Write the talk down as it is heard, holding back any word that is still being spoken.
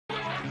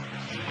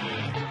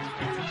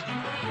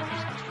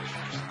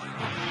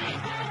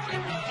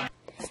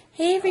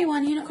Hey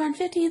everyone,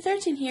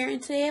 Unicorn1513 here,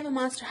 and today I have a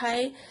Monster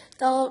High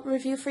doll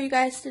review for you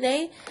guys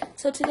today.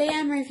 So today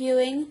I'm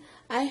reviewing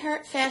I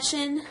Heart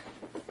Fashion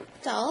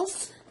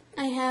dolls.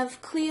 I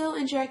have Cleo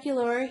and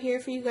Draculaura here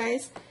for you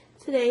guys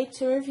today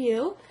to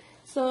review.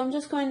 So I'm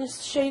just going to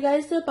show you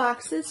guys the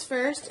boxes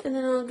first, and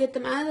then I'll get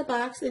them out of the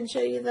box and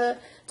show you the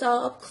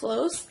doll up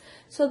close.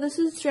 So this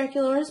is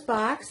Draculaura's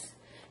box.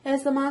 It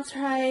has the Monster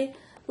High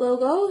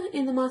logo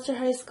and the Monster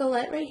High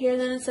skelet right here.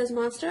 Then it says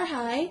Monster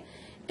High.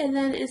 And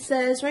then it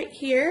says right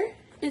here,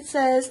 it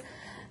says,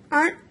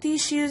 "Aren't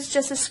these shoes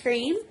just a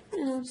scream?"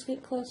 And I'll just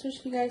get closer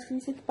so you guys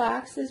can see the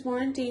box. There's more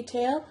in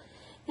detail.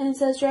 And it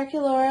says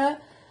Draculaura,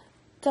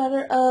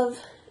 daughter of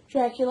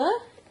Dracula.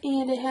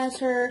 And it has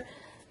her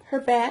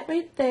bat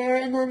right there.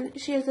 And then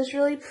she has this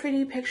really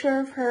pretty picture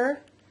of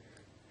her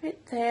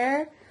right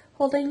there,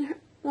 holding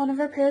one of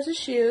her pairs of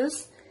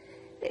shoes.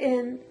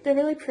 And they're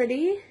really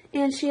pretty.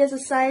 And she has a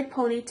side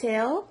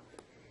ponytail.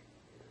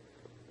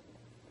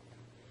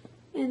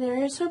 And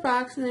there is her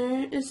box, and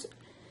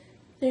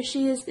there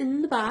she is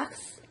in the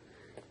box.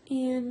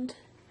 And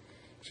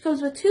she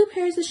comes with 2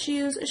 pairs of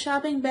shoes, a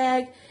shopping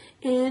bag,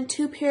 and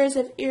 2 pairs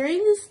of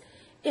earrings,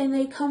 and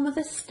they come with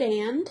a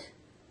stand.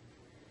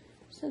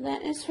 So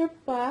that is her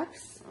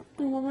box.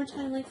 And one more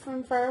time, like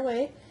from far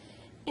away.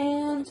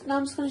 And now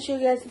I'm just going to show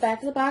you guys the back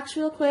of the box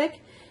real quick.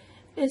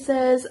 It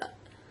says,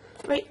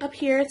 right up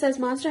here, it says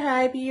Monster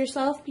High, be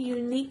yourself, be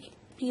unique,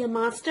 be a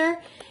monster.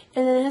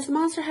 And then it has the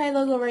Monster High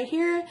logo right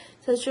here.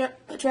 It says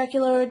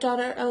Draculaura,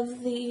 daughter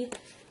of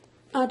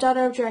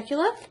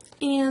Dracula.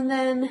 And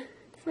then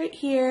right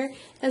here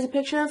has a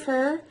picture of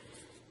her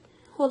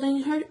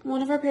holding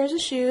one of her pairs of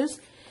shoes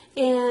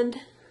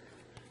and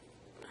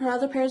her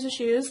other pairs of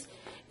shoes.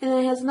 And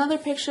then it has another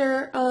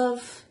picture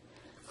of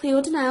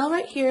Cleo De Nile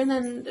right here. And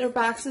then their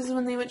boxes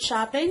when they went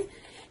shopping.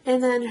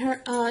 And then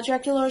her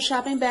Draculaura's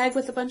shopping bag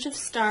with a bunch of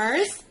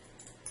stars.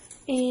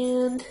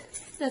 And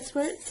that's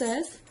where it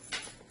says.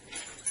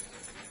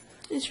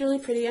 It's really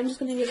pretty. I'm just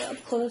going to give it an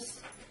up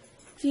close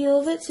view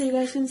of it so you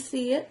guys can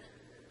see it.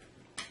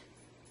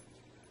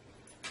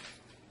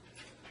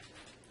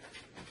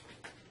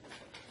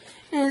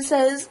 And it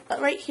says,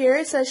 right here,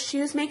 it says,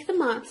 "Shoes make the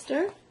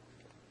monster."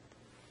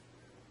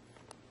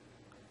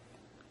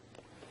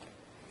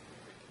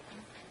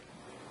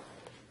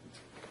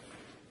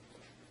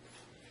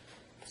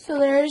 So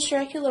there is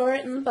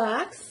Draculaura in the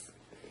box.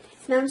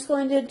 And I'm just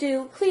going to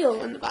do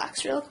Cleo in the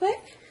box real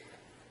quick.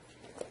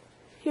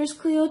 Here's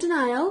Cleo De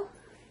Nile.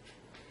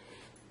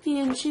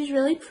 And she's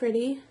really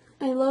pretty.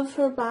 I love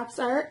her box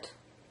art.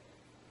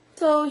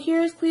 So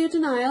here's Cleo De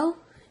Nile,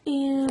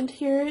 and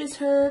here is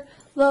her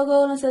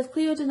logo, and it says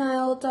Cleo De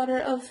Nile, daughter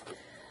of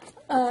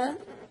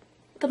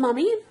the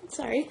mummy.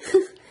 Sorry.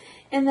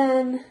 And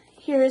then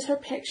here is her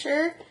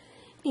picture,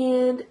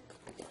 and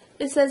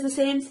it says the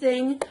same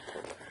thing.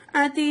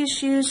 "Aren't these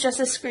shoes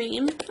just a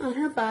scream?" on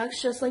her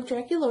box, just like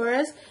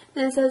Draculaura's.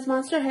 And it says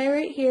Monster High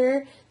right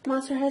here,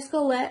 Monster High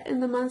skelet,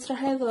 and the Monster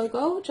High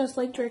logo, just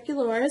like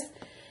Draculaura's.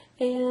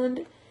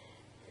 And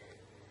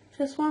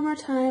just one more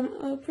time,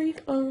 a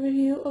brief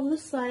overview of the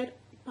side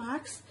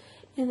box.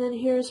 And then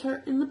here's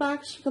her in the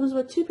box. She comes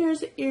with 2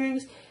 pairs of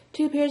earrings,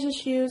 2 pairs of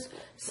shoes,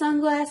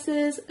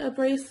 sunglasses, a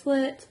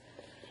bracelet,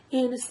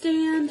 and a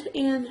stand,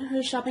 and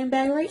her shopping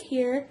bag right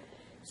here.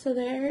 So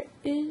there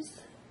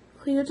is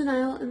Cleo De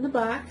Nile in the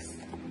box.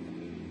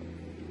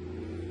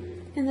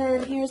 And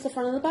then here's the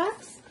front of the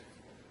box.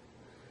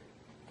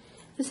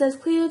 It says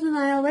Cleo De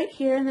Nile right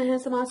here, and then it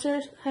has the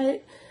Monster High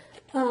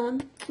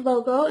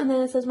logo, and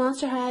then it says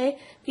Monster High,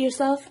 be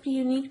yourself, be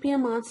unique, be a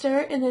monster.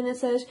 And then it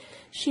says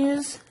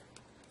shoes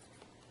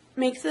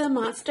makes it a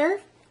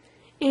monster,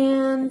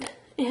 and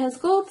it has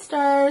gold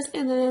stars,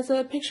 and then there's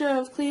a picture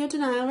of Cleo De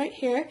Nile right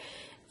here,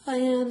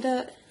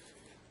 and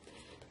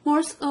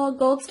more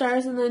gold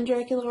stars, and then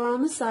Draculaura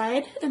on the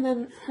side, and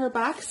then her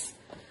box,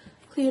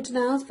 Cleo De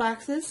Nile's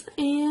boxes.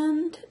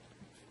 And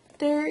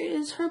there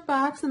is her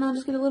box, and I'll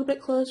just get a little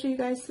bit closer so you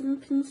guys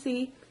can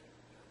see.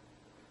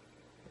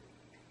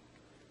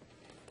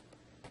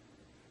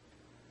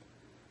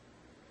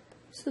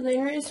 So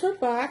there is her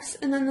box,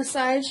 and then the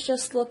sides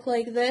just look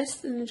like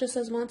this, and it just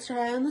says Monster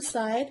High on the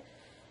side.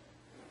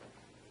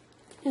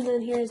 And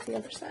then here's the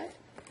other side.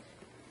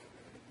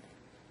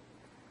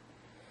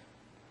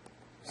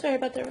 Sorry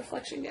about the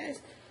reflection,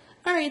 guys.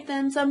 Alright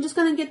then, so I'm just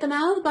going to get them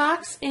out of the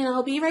box, and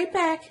I'll be right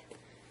back.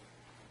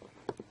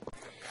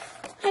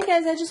 Hi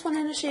guys, I just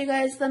wanted to show you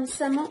guys them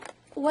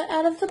somewhat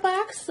out of the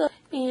box,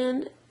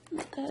 and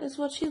that is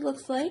what she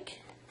looks like.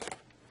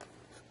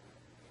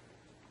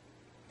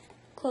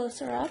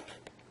 Closer up.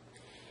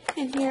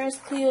 And here is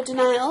Cleo De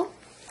Nile,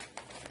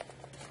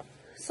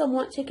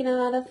 somewhat taken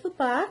out of the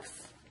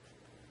box.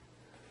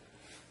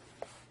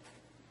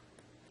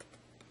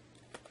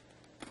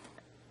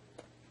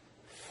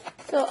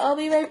 So I'll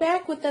be right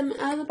back with them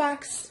out of the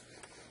box.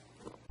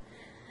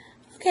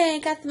 Okay, I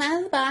got them out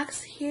of the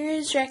box. Here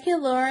is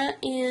Draculaura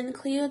and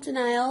Cleo De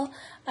Nile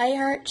I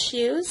Heart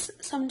shoes.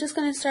 So I'm just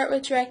going to start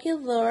with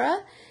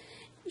Draculaura.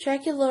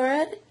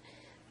 Draculaura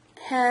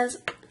has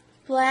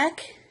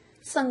black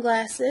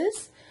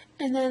sunglasses,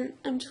 And then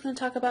I'm just going to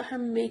talk about her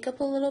makeup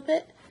a little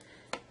bit.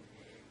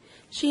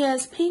 She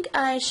has pink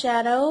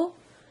eyeshadow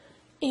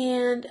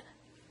and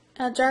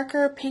a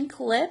darker pink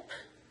lip.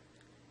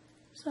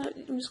 So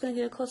I'm just going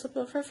to get a close-up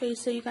of her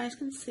face so you guys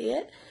can see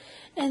it.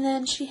 And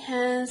then she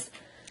has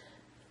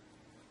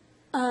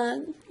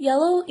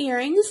yellow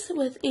earrings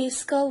with a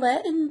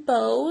skullet and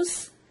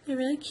bows. They're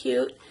really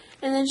cute.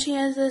 And then she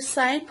has a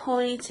side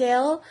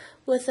ponytail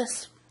with a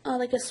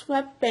like a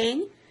swept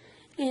bang,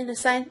 and a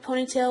side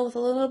ponytail with a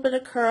little bit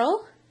of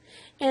curl.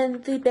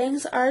 And the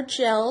bangs are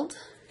gelled.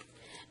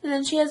 And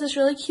then she has this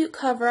really cute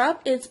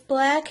cover-up. It's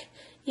black,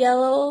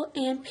 yellow,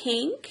 and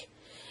pink.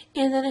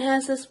 And then it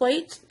has this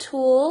white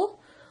tulle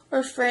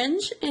or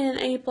fringe and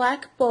a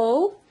black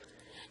bow.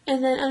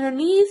 And then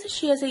underneath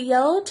she has a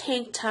yellow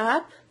tank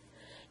top,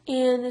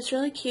 and it's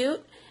really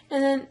cute.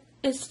 And then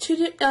it's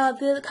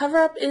the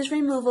cover-up is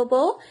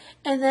removable,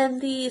 and then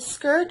the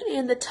skirt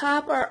and the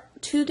top are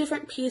two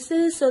different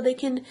pieces, so they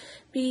can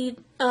be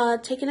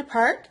taken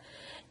apart.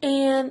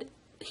 And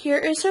here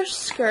is her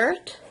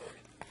skirt.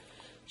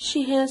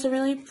 She has a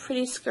really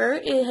pretty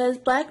skirt. It has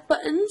black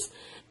buttons,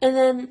 and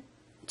then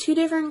two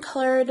different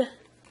colored.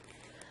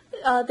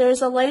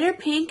 There's a lighter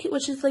pink,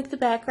 which is like the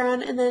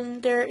background, and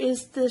then there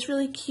is this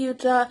really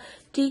cute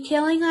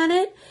decaling on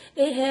it.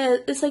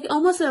 It's like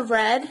almost a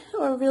red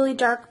or really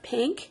dark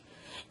pink,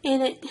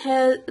 and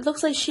it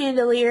looks like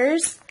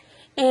chandeliers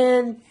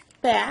and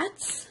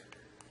bats.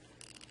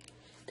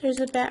 There's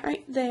a bat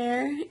right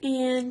there,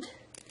 and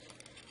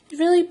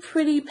really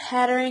pretty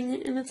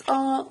patterning, and it's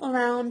all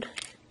around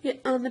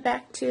it on the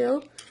back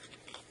too.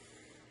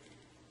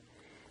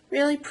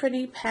 Really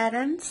pretty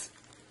patterns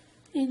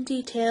in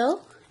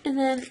detail. And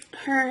then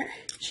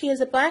she has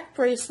a black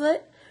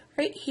bracelet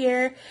right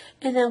here,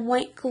 and then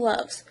white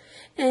gloves.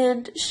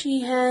 And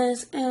she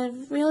has a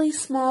really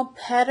small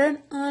pattern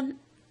on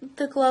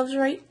the gloves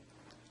right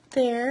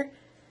there.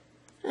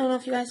 I don't know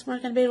if you guys are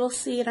going to be able to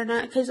see it or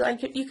not, because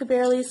you could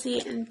barely see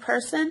it in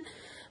person.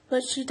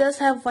 But she does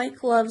have white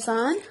gloves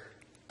on.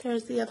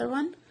 There's the other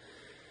one.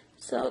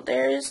 So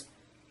there's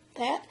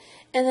that.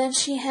 And then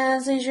she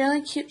has these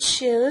really cute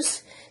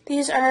shoes.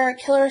 These are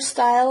Killer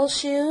Style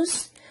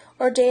shoes,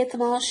 or Day at the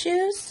Mall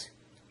shoes.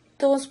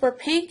 Those were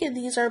pink, and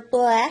these are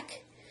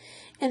black.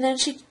 And then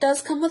she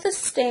does come with a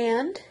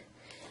stand.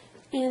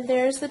 And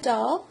there's the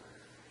doll.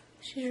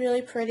 She's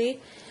really pretty.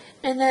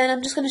 And then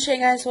I'm just going to show you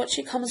guys what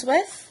she comes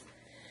with.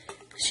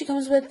 She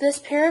comes with this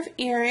pair of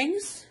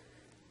earrings.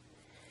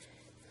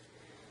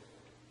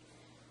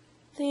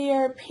 They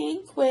are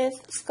pink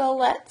with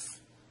skullets.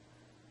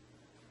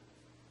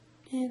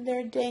 And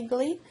they're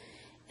dangly.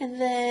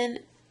 And then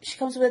she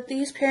comes with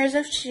these pairs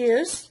of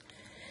shoes.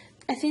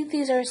 I think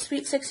these are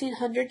Sweet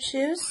 1600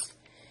 shoes,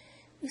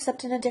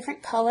 except in a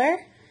different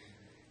color.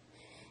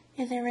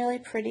 And they're really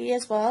pretty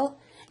as well.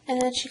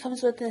 And then she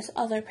comes with this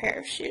other pair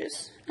of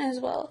shoes as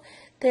well.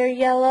 They're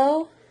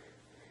yellow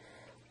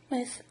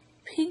with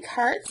pink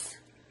hearts.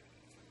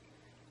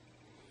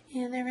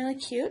 And they're really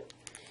cute.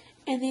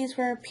 And these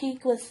were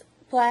pink with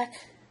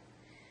black.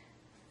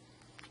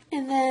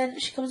 And then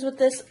she comes with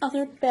this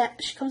other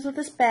bag. She comes with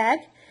this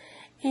bag.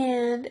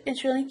 And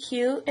it's really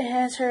cute. It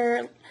has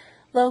her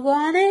logo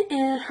on it,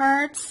 and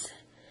hearts,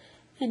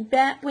 and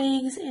bat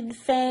wings, and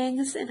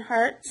fangs, and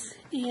hearts,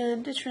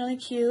 and it's really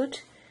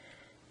cute.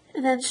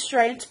 And then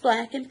striped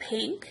black and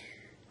pink.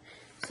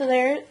 So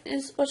there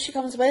is what she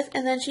comes with,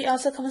 and then she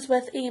also comes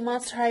with a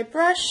Monster High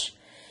brush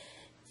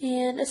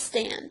and a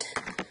stand.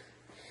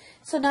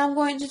 So now I'm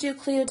going to do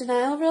Cleo De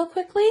Nile real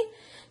quickly.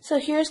 So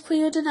here's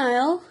Cleo De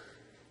Nile,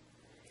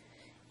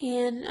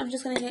 and I'm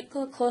just going to get a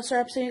little closer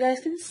up so you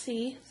guys can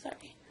see.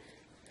 Sorry.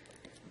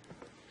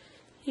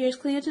 Here's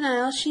Cleo De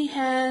Nile. She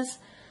has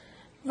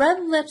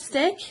red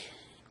lipstick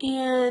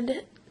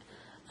and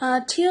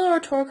teal or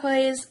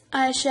turquoise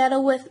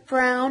eyeshadow with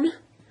brown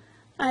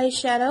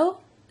eyeshadow.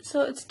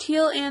 So it's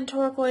teal and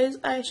turquoise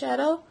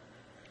eyeshadow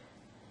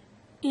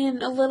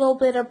and a little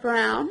bit of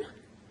brown.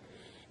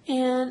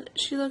 And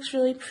she looks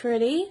really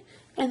pretty.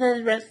 And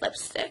then red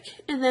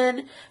lipstick. And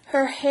then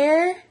her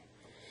hair,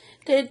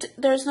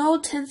 there's no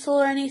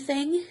tinsel or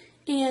anything.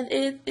 And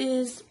it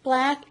is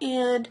black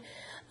and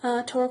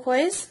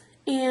turquoise.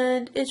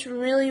 And it's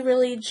really,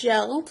 really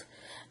gelled.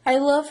 I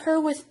love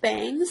her with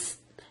bangs.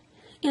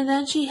 And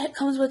then she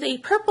comes with a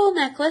purple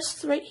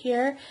necklace right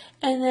here.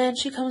 And then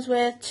she comes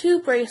with two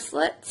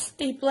bracelets.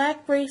 A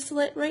black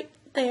bracelet right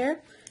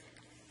there.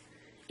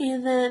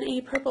 And then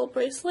a purple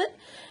bracelet.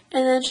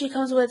 And then she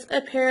comes with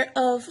a pair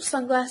of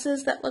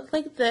sunglasses that look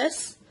like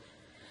this.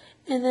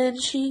 And then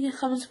she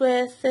comes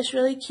with this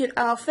really cute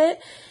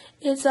outfit.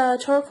 It's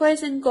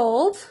turquoise and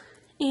gold.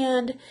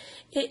 And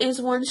it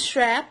is one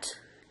strapped.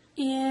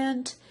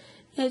 And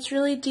it's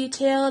really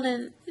detailed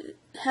and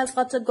has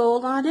lots of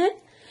gold on it.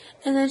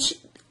 And then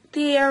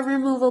they are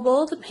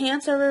removable. The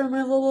pants are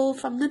removable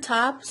from the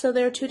top, so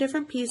they're two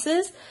different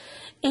pieces.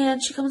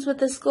 And she comes with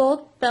this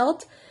gold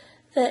belt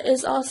that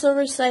is also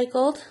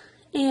recycled.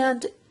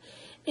 And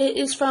it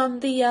is from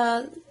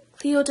the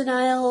Cleo De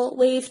Nile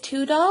Wave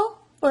 2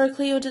 doll, or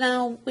Cleo De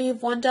Nile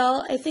Wave 1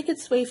 doll. I think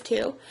it's Wave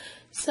 2.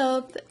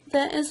 So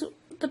that is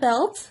the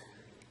belt,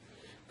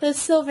 but it's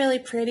still really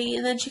pretty.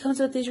 And then she comes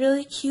with these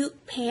really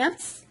cute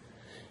pants,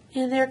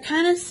 and they're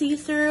kind of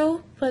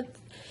see-through,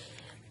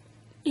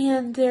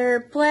 and they're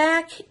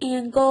black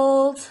and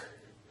gold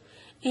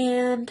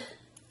and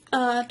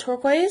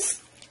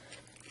turquoise.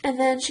 And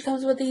then she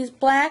comes with these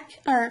black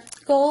or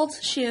gold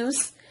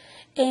shoes,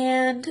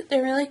 and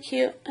they're really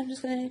cute. I'm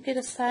just going to get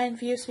a side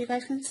view so you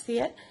guys can see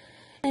it.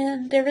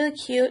 And they're really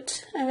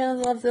cute. I really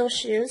love those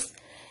shoes.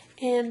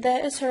 And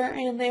that is her,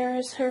 and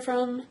there's her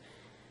from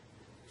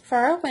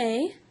far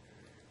away.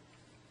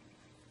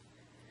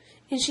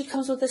 And she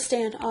comes with a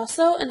stand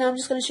also. And now I'm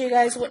just going to show you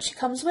guys what she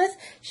comes with.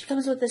 She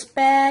comes with this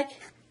bag.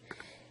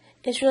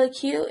 It's really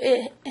cute.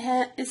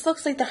 It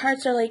looks like the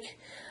hearts are like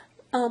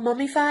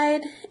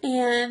mummified,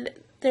 and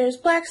there's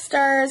black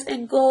stars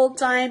and gold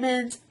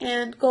diamonds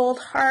and gold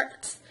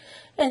hearts,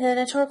 and then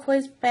a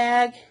turquoise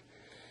bag,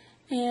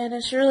 and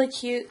it's really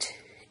cute.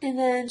 And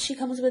then she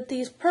comes with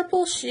these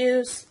purple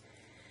shoes,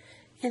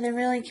 and they're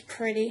really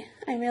pretty.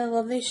 I really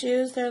love these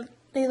shoes.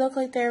 They look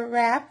like they're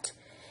wrapped,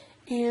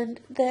 and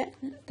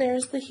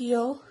there's the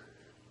heel.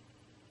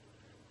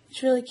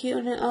 It's really cute,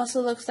 and it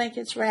also looks like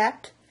it's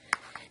wrapped.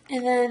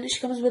 And then she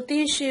comes with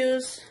these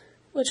shoes,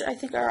 which I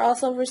think are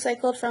also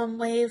recycled from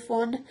Wave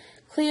 1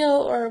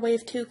 Cleo or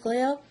Wave 2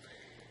 Cleo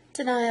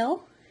De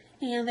Nile.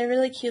 And they're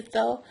really cute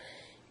though.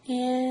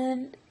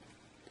 And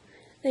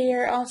they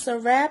are also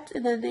wrapped,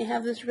 and then they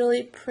have this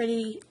really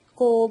pretty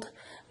gold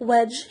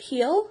wedge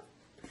heel.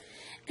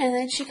 And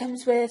then she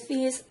comes with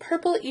these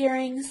purple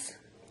earrings.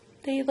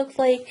 They look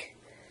like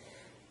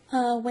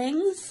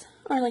wings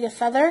or like a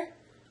feather.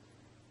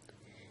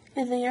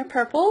 And they are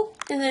purple.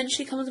 And then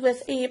she comes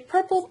with a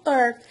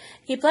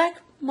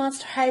black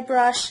Monster High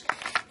brush.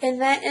 And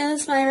that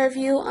is my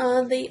review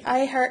on the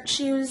I Heart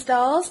Shoes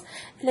dolls.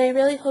 And I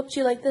really hope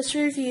you like this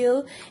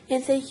review.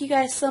 And thank you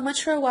guys so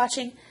much for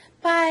watching.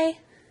 Bye!